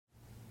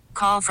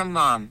call from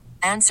mom.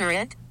 Answer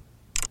it.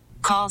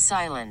 Call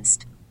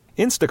silenced.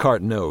 Instacart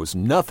knows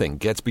nothing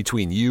gets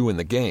between you and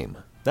the game.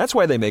 That's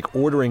why they make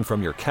ordering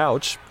from your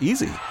couch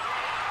easy.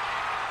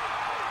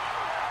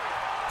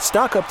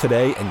 Stock up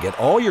today and get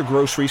all your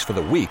groceries for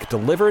the week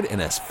delivered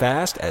in as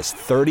fast as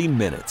 30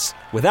 minutes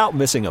without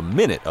missing a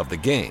minute of the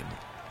game.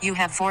 You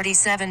have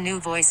 47 new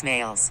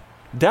voicemails.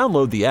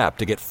 Download the app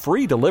to get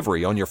free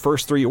delivery on your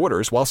first 3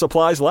 orders while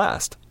supplies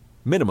last.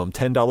 Minimum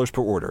 $10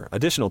 per order.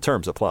 Additional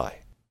terms apply.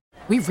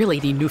 We really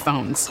need new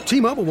phones.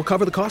 T-Mobile will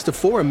cover the cost of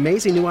 4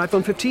 amazing new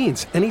iPhone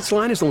 15s, and each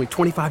line is only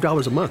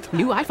 $25 a month.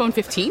 New iPhone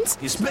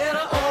 15s? It's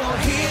better over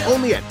here.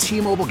 Only at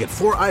T-Mobile, get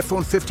 4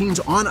 iPhone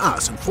 15s on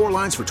us and 4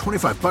 lines for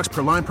 $25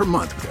 per line per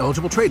month with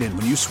eligible trade-in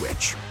when you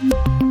switch.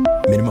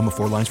 Minimum of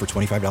 4 lines for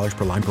 $25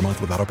 per line per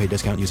month with autopay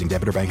discount using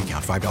debit or bank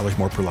account. $5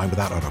 more per line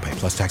without autopay,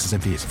 plus taxes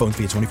and fees. Phone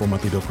fee at 24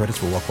 monthly bill credits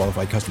for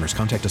well-qualified customers.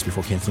 Contact us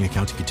before canceling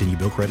account to continue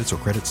bill credits or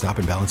credit stop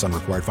and balance on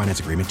required finance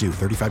agreement due.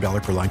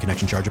 $35 per line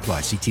connection charge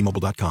applies. See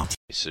T-Mobile.com.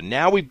 So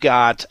now we've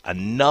got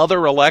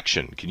another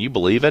election. Can you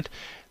believe it?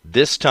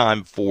 This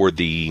time for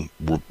the,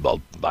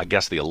 well, I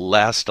guess the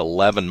last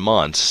 11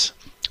 months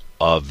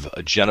of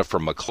Jennifer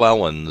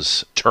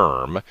McClellan's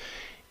term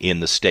in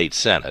the state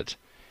Senate.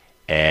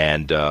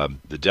 And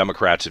the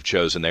Democrats have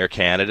chosen their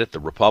candidate. The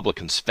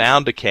Republicans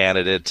found a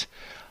candidate,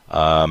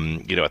 at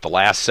the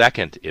last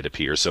second, it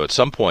appears. So at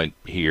some point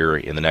here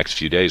in the next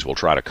few days, we'll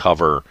try to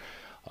cover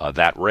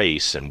that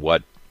race and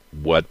what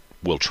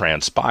will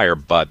transpire.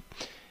 But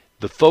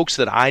the folks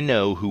that I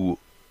know who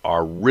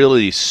are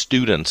really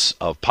students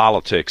of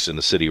politics in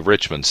the city of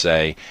Richmond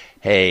say,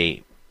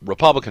 hey,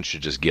 Republicans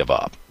should just give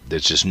up.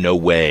 There's just no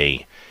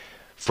way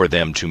for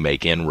them to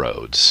make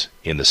inroads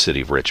in the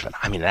city of Richmond.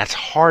 I mean, that's a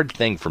hard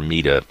thing for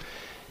me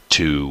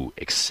to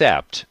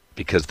accept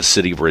because the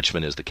city of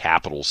Richmond is the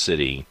capital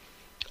city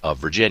of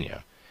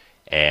Virginia.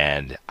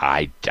 And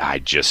I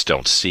just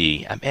don't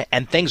see,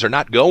 and things are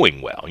not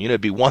going well. It'd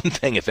be one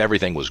thing if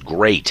everything was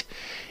great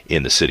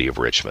in the city of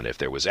Richmond, if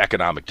there was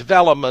economic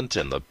development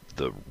and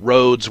the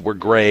roads were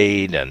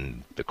great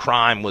and the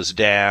crime was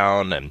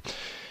down and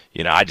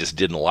I just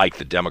didn't like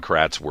the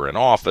Democrats were in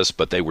office,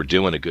 but they were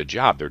doing a good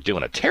job. They're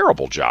doing a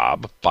terrible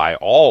job by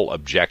all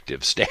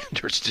objective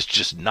standards. There's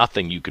just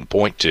nothing you can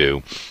point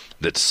to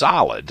that's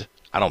solid,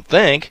 I don't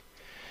think.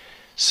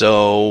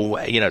 So,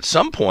 at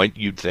some point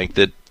you'd think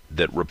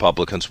that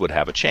Republicans would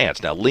have a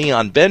chance. Now,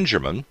 Leon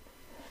Benjamin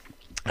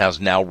has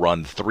now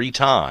run 3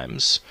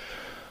 times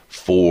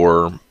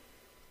for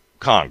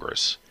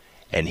Congress,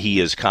 and he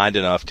is kind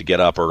enough to get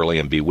up early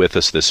and be with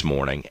us this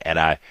morning. And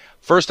I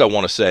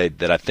want to say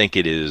that I think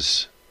it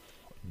is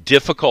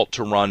difficult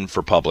to run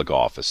for public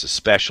office,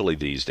 especially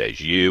these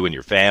days. You and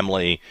your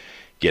family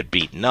get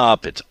beaten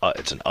up. It's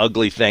an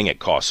ugly thing. It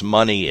costs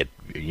money.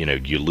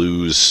 You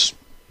lose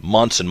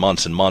months and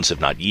months and months, if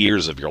not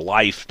years, of your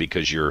life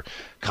because you're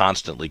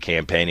constantly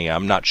campaigning.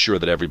 I'm not sure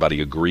that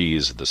everybody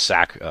agrees,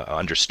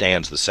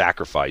 understands the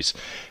sacrifice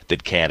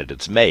that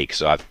candidates make.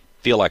 So I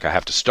feel like I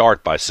have to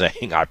start by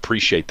saying I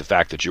appreciate the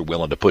fact that you're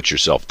willing to put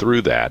yourself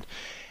through that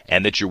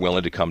and that you're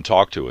willing to come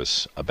talk to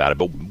us about it.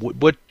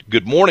 But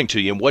good morning to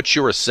you, and what's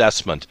your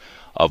assessment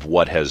of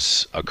what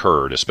has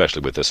occurred,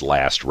 especially with this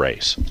last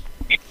race?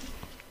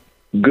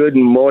 Good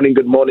morning,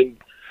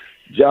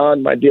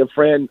 John, my dear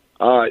friend.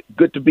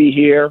 Good to be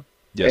here.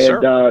 Yes,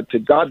 and, sir.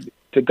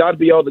 To God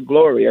be all the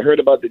glory. I heard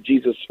about the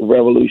Jesus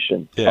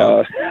Revolution.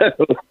 Yeah.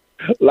 A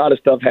lot of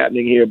stuff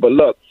happening here. But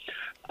look,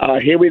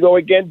 here we go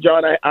again,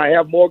 John. I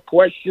have more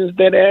questions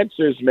than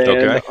answers,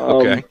 man.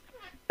 Okay.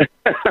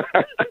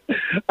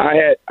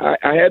 I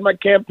had my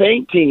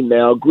campaign team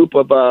now, a group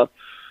of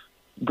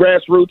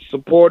grassroots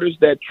supporters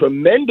that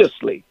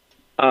tremendously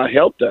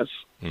helped us.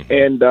 Mm-hmm.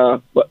 And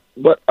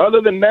but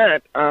other than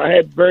that, I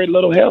had very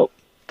little help.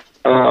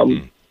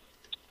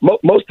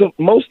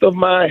 Most of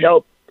my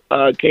help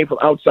came from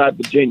outside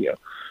Virginia.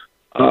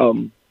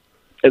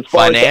 As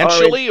far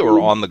financially as or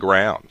on the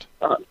ground?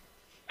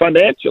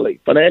 Financially,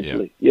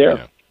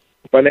 yeah.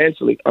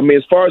 Financially. I mean,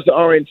 as far as the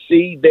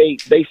RNC,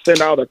 they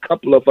sent out a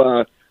couple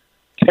of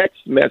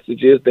text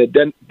messages that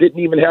didn't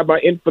even have my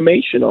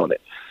information on it,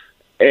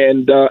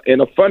 and a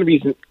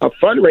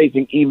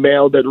fundraising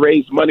email that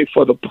raised money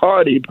for the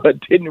party but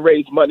didn't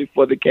raise money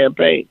for the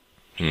campaign.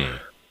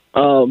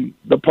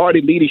 The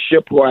party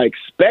leadership, who I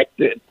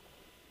expected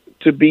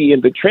to be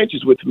in the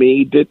trenches with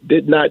me,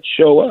 did not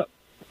show up.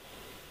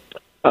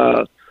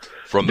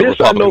 From the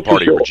Republican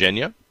Party of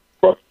Virginia?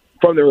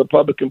 From the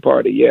Republican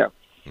Party, yeah.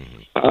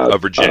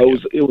 Of Virginia.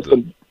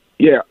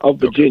 Of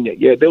Virginia.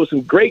 Yeah, there was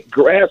some great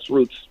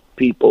grassroots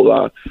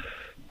people.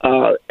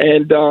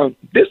 And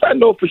this I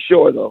know for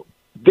sure, though.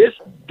 This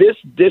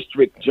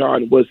district,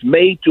 John, was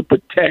made to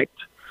protect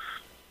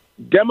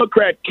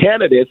Democrat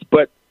candidates,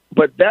 but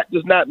that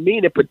does not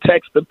mean it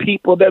protects the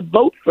people that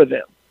vote for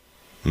them.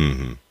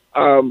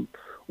 Mm-hmm.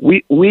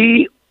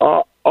 We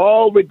are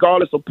all,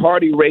 regardless of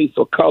party, race,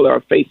 or color,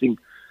 are facing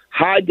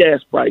high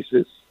gas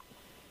prices,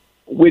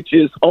 which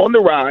is on the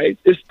rise.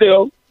 It's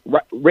still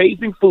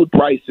raising food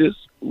prices,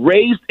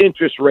 raised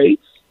interest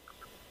rates,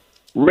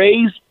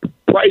 raised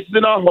prices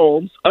in our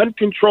homes,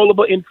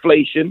 uncontrollable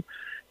inflation,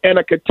 and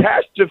a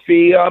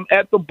catastrophe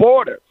at the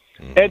border.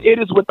 And it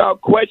is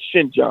without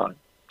question, John,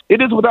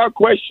 it is without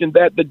question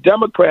that the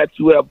Democrats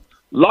who have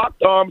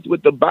locked arms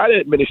with the Biden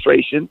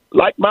administration,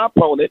 like my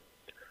opponent,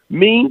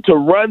 mean to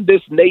run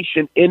this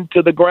nation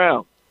into the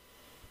ground.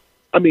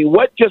 I mean,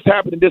 what just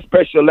happened in this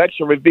special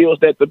election reveals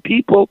that the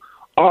people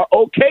are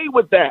okay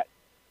with that.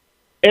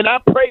 And I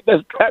pray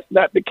that that's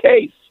not the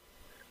case.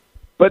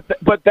 But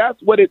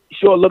that's what it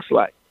sure looks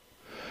like.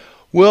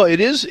 Well, it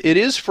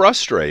is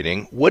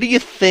frustrating. What do you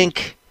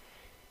think?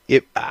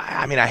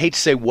 I hate to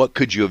say what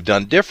could you have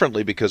done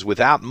differently, because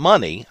without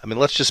money,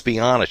 let's just be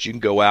honest, you can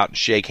go out and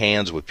shake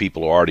hands with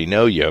people who already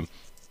know you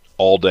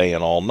all day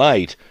and all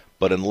night,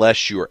 but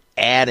unless you're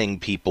adding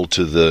people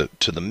to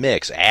the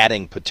mix,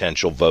 adding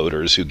potential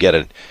voters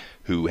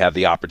who have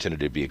the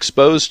opportunity to be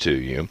exposed to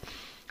you,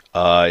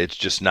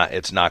 it's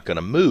not going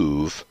to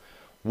move.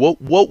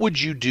 What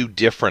would you do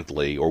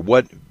differently, or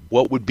what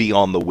would be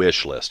on the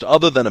wish list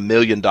other than $1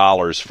 million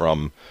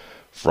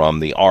from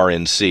the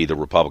RNC, the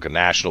Republican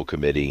National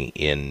Committee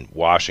in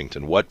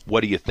Washington? What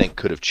do you think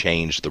could have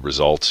changed the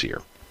results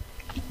here?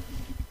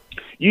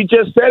 You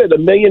just said it,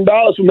 $1 million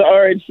from the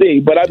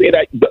RNC, but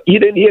you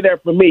didn't hear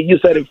that from me. You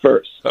said it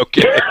first.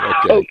 Okay.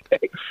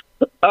 Okay.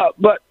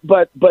 But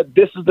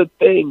this is the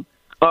thing.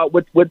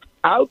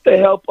 Without the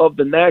help of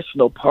the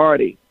National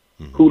Party,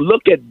 who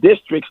look at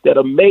districts that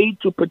are made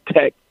to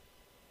protect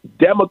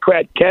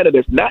Democrat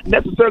candidates, not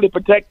necessarily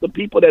protect the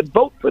people that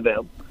vote for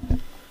them,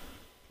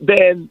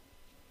 then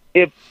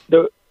if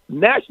the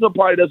National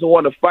Party doesn't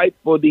want to fight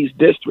for these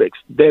districts,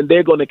 then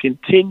they're going to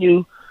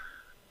continue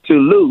to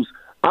lose.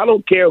 I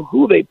don't care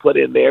who they put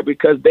in there,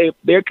 because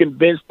they're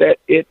convinced that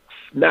it's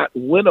not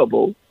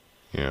winnable,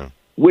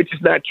 which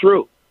is not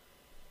true.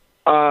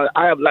 I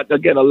have,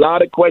 a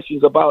lot of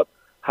questions about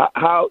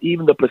how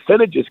even the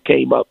percentages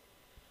came up.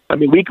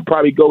 We could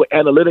probably go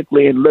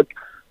analytically and look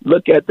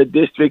at the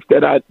districts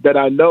that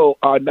I know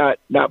are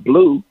not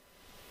blue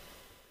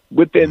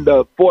within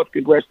the 4th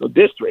Congressional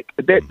District.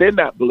 They're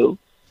not blue.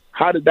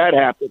 How did that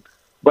happen?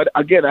 But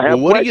again, I have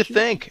what questions. do you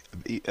think?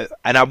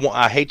 And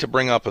I hate to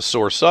bring up a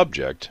sore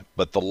subject,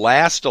 but the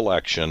last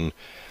election,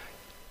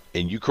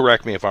 and you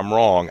correct me if I'm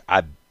wrong,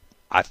 I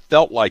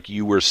felt like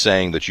you were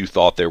saying that you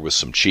thought there was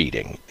some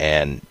cheating.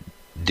 And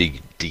do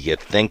you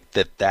think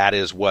that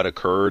is what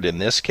occurred in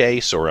this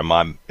case, or am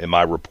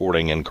I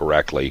reporting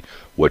incorrectly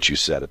what you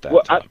said at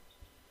that time?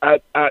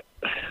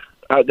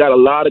 I got a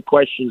lot of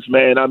questions,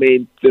 man.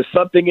 There's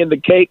something in the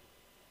cake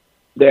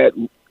that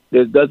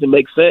doesn't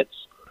make sense.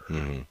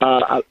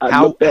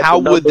 Mm-hmm. How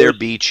would there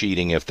be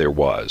cheating if there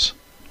was?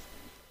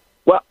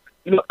 Well,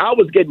 I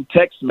was getting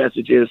text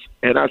messages,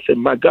 and I said,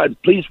 my God,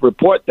 please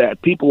report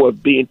that. People were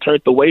being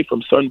turned away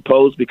from certain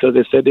polls because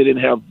they said they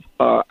didn't have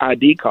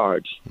ID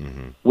cards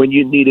when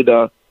you needed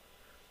a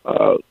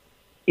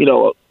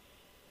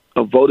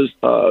voter's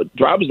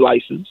driver's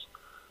license.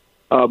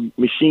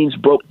 Machines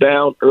broke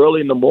down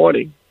early in the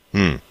morning.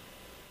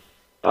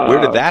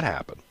 Where did that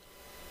happen?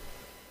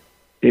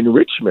 In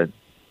Richmond.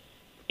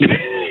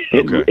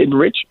 In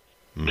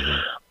Richmond.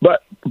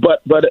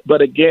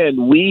 But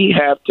again, we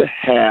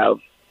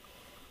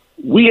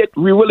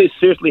really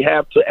seriously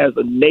have to, as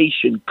a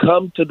nation,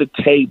 come to the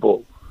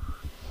table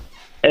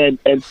and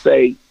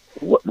say,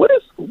 what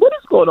is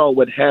going on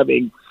with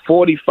having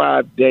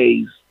 45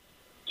 days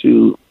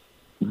to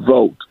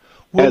vote?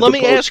 Well, let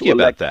me ask you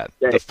about that.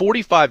 The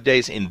 45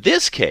 days in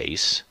this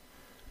case,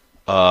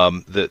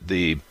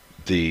 the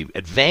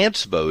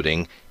advance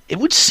voting, it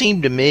would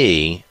seem to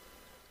me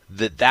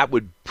that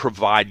would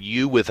provide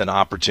you with an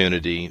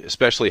opportunity,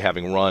 especially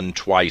having run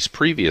twice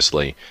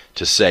previously,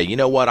 to say, you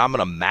know what, I'm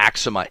going to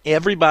maximize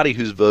everybody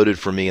who's voted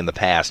for me in the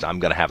past. I'm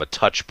going to have a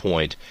touch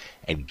point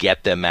and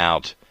get them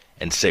out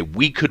and say,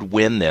 we could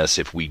win this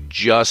if we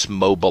just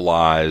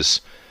mobilize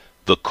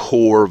the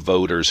core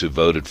voters who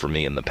voted for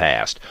me in the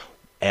past.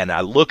 And I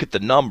look at the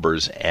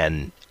numbers,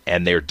 and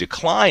they're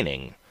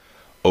declining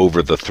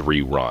over the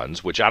 3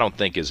 runs, which I don't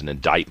think is an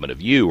indictment of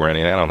you or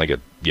anything. I don't think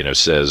it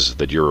says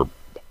that you're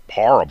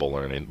horrible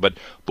or anything. But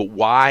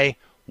why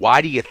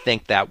do you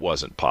think that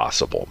wasn't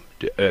possible?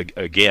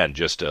 Again,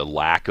 just a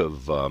lack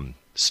of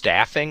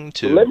staffing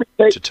to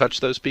touch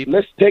those people.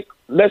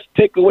 Let's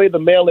take away the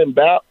mail-in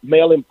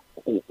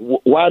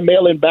why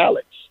mail-in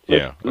ballots?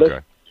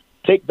 Let's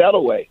take that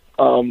away.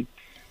 The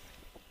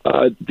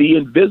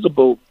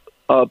invisible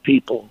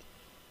people.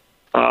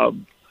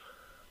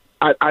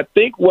 I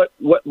think what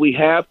we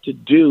have to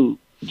do,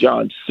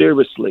 John,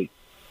 seriously,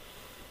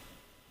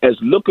 is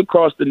look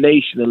across the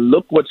nation and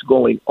look what's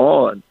going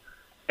on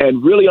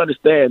and really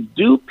understand,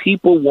 do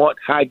people want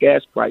high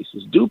gas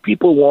prices? Do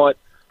people want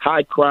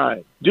high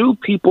crime? Do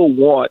people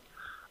want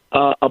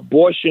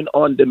abortion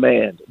on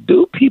demand?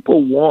 Do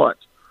people want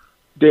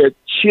their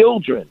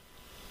children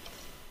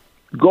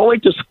going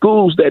to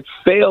schools that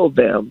fail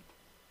them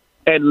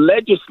and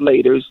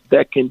legislators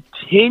that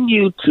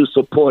continue to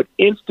support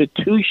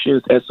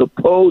institutions as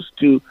opposed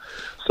to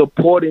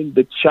supporting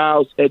the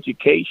child's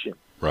education?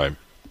 Right.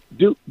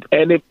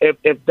 And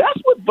if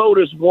that's what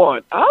voters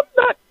want, I'm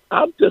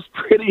I'm just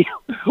pretty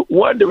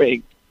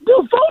wondering,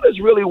 do voters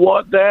really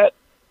want that?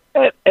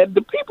 And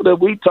the people that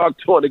we talk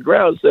to on the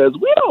ground says,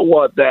 we don't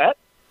want that.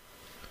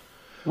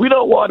 We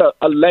don't want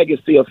a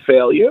legacy of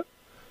failure.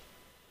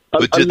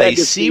 But do they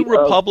see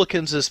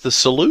Republicans as the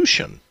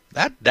solution?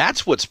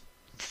 That's what's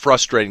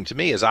frustrating to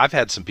me is I've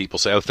had some people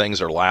say, oh,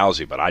 things are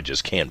lousy, but I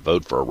just can't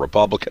vote for a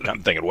Republican.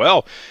 I'm thinking,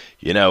 well,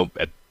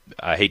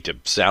 I hate to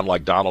sound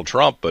like Donald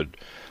Trump, but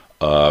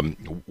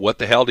what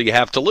the hell do you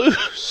have to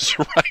lose,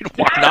 right?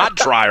 Why not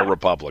try a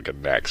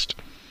Republican next?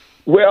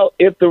 Well,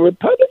 if the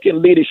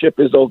Republican leadership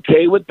is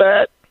okay with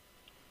that,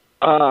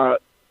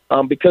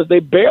 because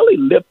they barely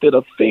lifted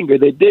a finger,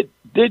 they did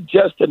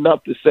just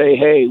enough to say,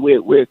 hey,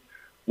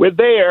 we're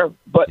there,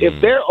 but if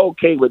they're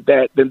okay with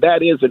that, then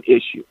that is an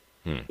issue.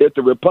 If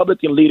the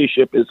Republican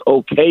leadership is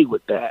okay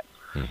with that,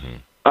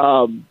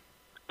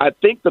 I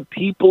think the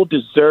people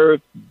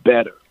deserve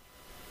better.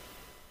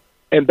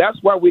 And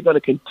that's why we're going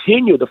to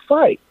continue to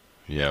fight.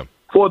 Yeah.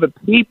 For the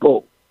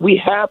people. We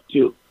have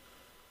to.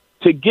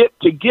 To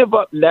give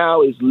up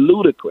now is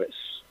ludicrous.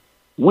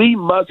 We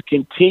must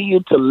continue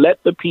to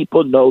let the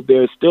people know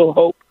there is still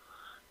hope.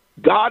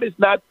 God is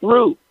not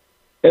through.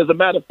 As a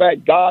matter of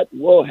fact, God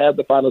will have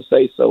the final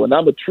say-so. And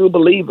I'm a true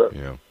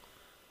believer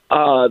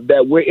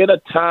that we're in a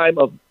time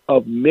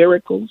of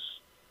miracles,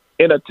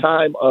 in a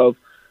time of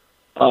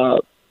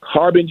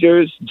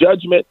harbingers,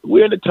 judgment.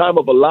 We're in a time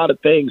of a lot of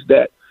things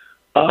that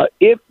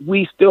if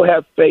we still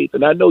have faith,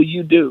 and I know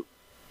you do,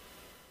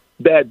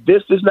 that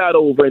this is not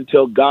over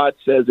until God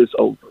says it's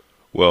over.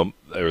 Well,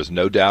 there is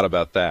no doubt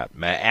about that.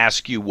 May I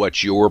ask you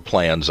what your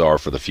plans are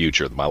for the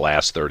future, my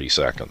last 30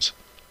 seconds?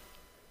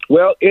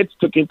 Well, it's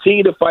to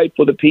continue to fight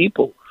for the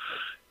people.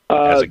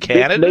 As a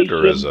candidate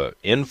or as an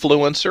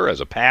influencer,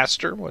 as a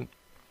pastor?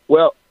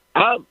 Well,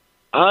 I'm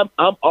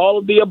all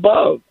of the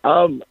above.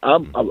 I'm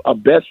a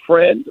best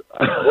friend.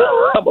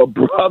 I'm a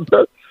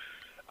brother.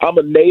 I'm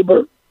a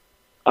neighbor.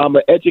 I'm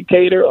an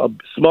educator, a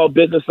small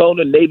business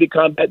owner, Navy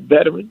combat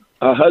veteran,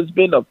 a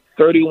husband of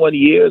 31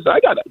 years. I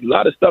got a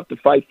lot of stuff to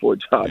fight for,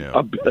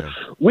 John.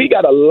 We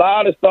got a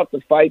lot of stuff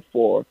to fight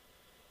for,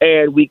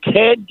 and we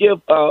can't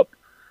give up.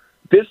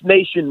 This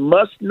nation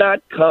must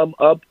not come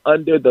up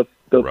under the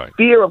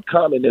fear of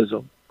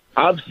communism.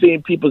 I've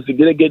seen people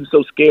getting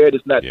so scared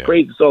it's not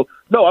crazy. So,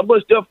 no, I'm going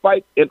to still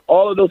fight in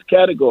all of those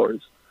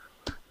categories.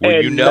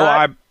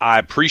 Well, I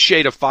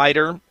appreciate a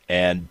fighter,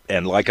 and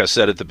like I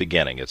said at the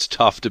beginning, it's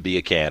tough to be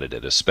a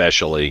candidate,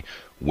 especially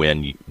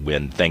when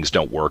things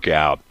don't work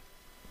out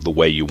the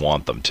way you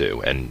want them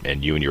to,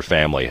 and you and your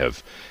family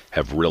have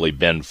really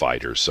been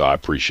fighters, so I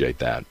appreciate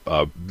that.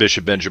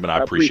 Bishop Benjamin, I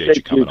appreciate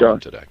you coming on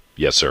today.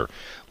 Yes, sir.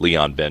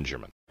 Leon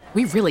Benjamin.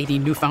 We really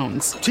need new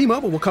phones.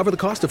 T-Mobile will cover the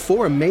cost of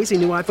 4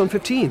 amazing new iPhone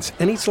 15s,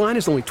 and each line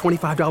is only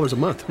 $25 a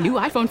month. New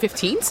iPhone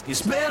 15s?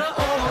 It's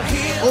better over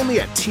here. Only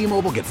at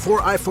T-Mobile, get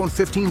 4 iPhone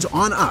 15s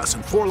on us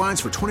and 4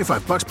 lines for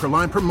 $25 per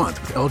line per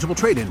month with eligible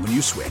trade-in when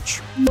you switch.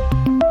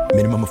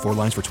 Minimum of 4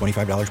 lines for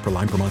 $25 per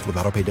line per month with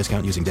autopay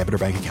discount using debit or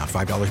bank account.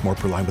 $5 more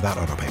per line without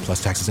autopay,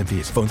 plus taxes and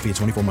fees. Phone fee at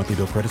 24 monthly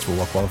bill credits for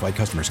well-qualified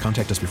customers.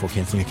 Contact us before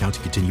canceling account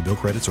to continue bill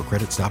credits or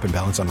credit stop and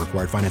balance on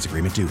required finance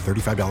agreement due.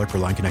 $35 per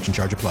line connection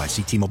charge applies.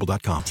 See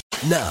T-Mobile.com.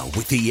 Now,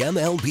 with the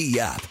MLB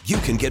app, you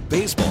can get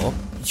baseball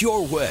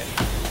your way.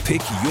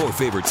 Pick your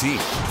favorite team,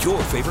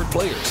 your favorite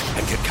players,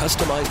 and get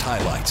customized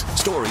highlights,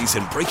 stories,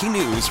 and breaking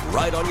news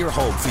right on your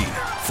home feed.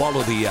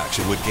 Follow the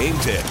action with Game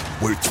 10,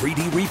 where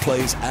 3D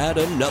replays add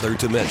another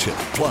dimension.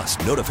 Plus,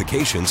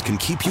 notifications can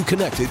keep you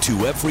connected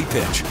to every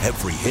pitch,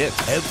 every hit,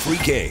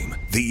 every game.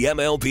 The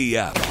MLB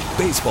app.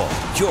 Baseball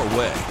your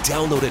way.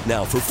 Download it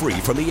now for free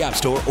from the App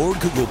Store or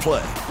Google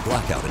Play.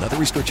 Blackout and other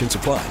restrictions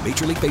apply.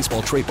 Major League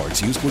Baseball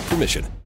trademarks used with permission.